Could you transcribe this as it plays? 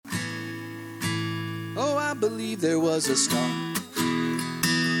I believe there was a star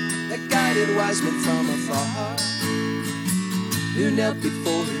that guided wise men from afar, who knelt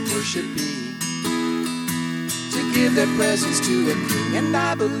before him worshiping, to give their presents to a king. And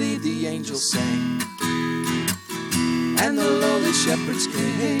I believe the angels sang, and the lowly shepherds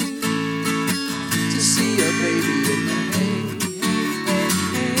came to see a baby in the hay,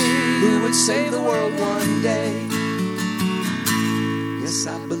 who would save the world one day. Yes,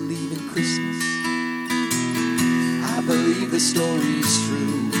 I believe in Christmas. I believe the story's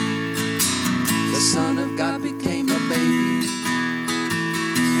true. The Son of God became a baby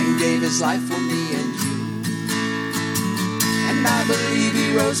and gave his life for me and you. And I believe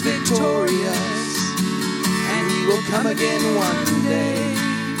he rose victorious, and he will come again one day.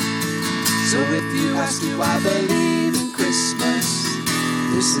 So if you ask, do I believe in Christmas,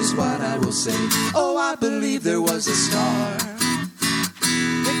 this is what I will say. Oh, I believe there was a star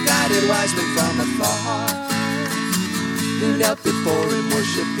that guided wise men from afar, who knelt before him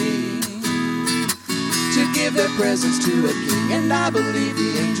worshiping, to give their presents to a king. And I believe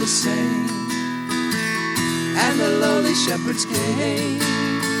the angels sang, and the lowly shepherds came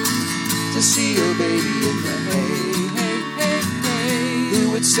to see your baby in the hay,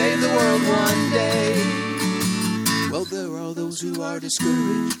 who would save the world one day. Well, there are those who are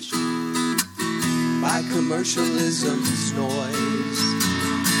discouraged by commercialism's noise,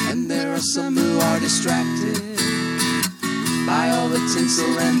 and there are some who are distracted by all the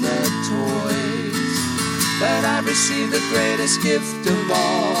tinsel and the toys. But I've received the greatest gift of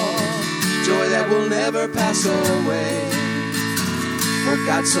all, joy that will never pass away. For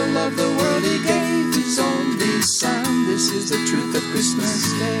God so loved the world, he gave his only Son. This is the truth of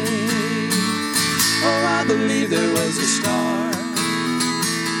Christmas Day. Oh, I believe there was a star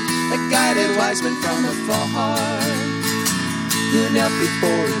that guided wise men from afar, who knelt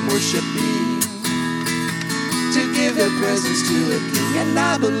before him worshiping, to give their presents to a king. And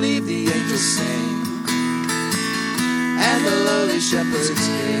I believe the angels sang, and the lowly shepherds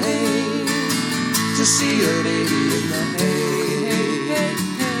came to see a baby in the hay,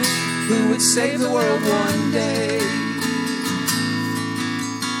 who would save the world one day.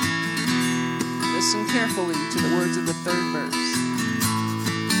 Listen carefully to the words of the third verse.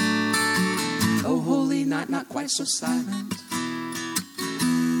 Oh, holy night, not quite so silent,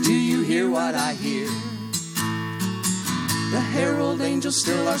 do you hear what I hear? The herald angels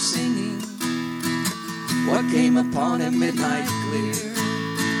still are singing what came upon him midnight clear,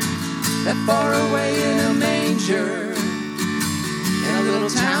 that far away in a manger, in a little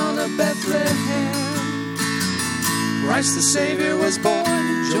town of Bethlehem, Christ the Savior was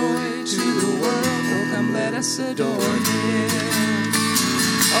born. Joy to the world, oh come let us adore him.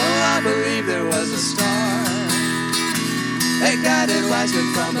 Oh, I believe there was a star that guided wise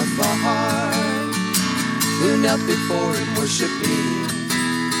men from afar, who knelt before him worshiping,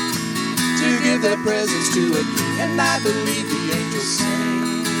 to give their presents to a king. And I believe the angels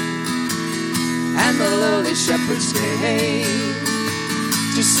sang, and the lowly shepherds came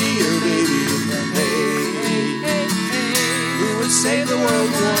to see a baby in the hay, who would save the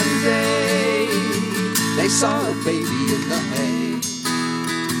world one day. They saw a baby in the hay,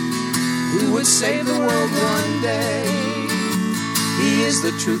 who would save the world one day. He is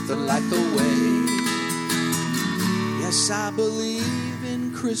the truth, the light, the way. Yes, I believe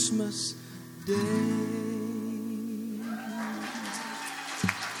in Christmas Day.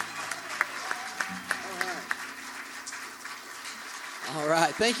 All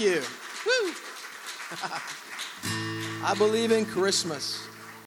right, thank you. Woo. I believe in Christmas.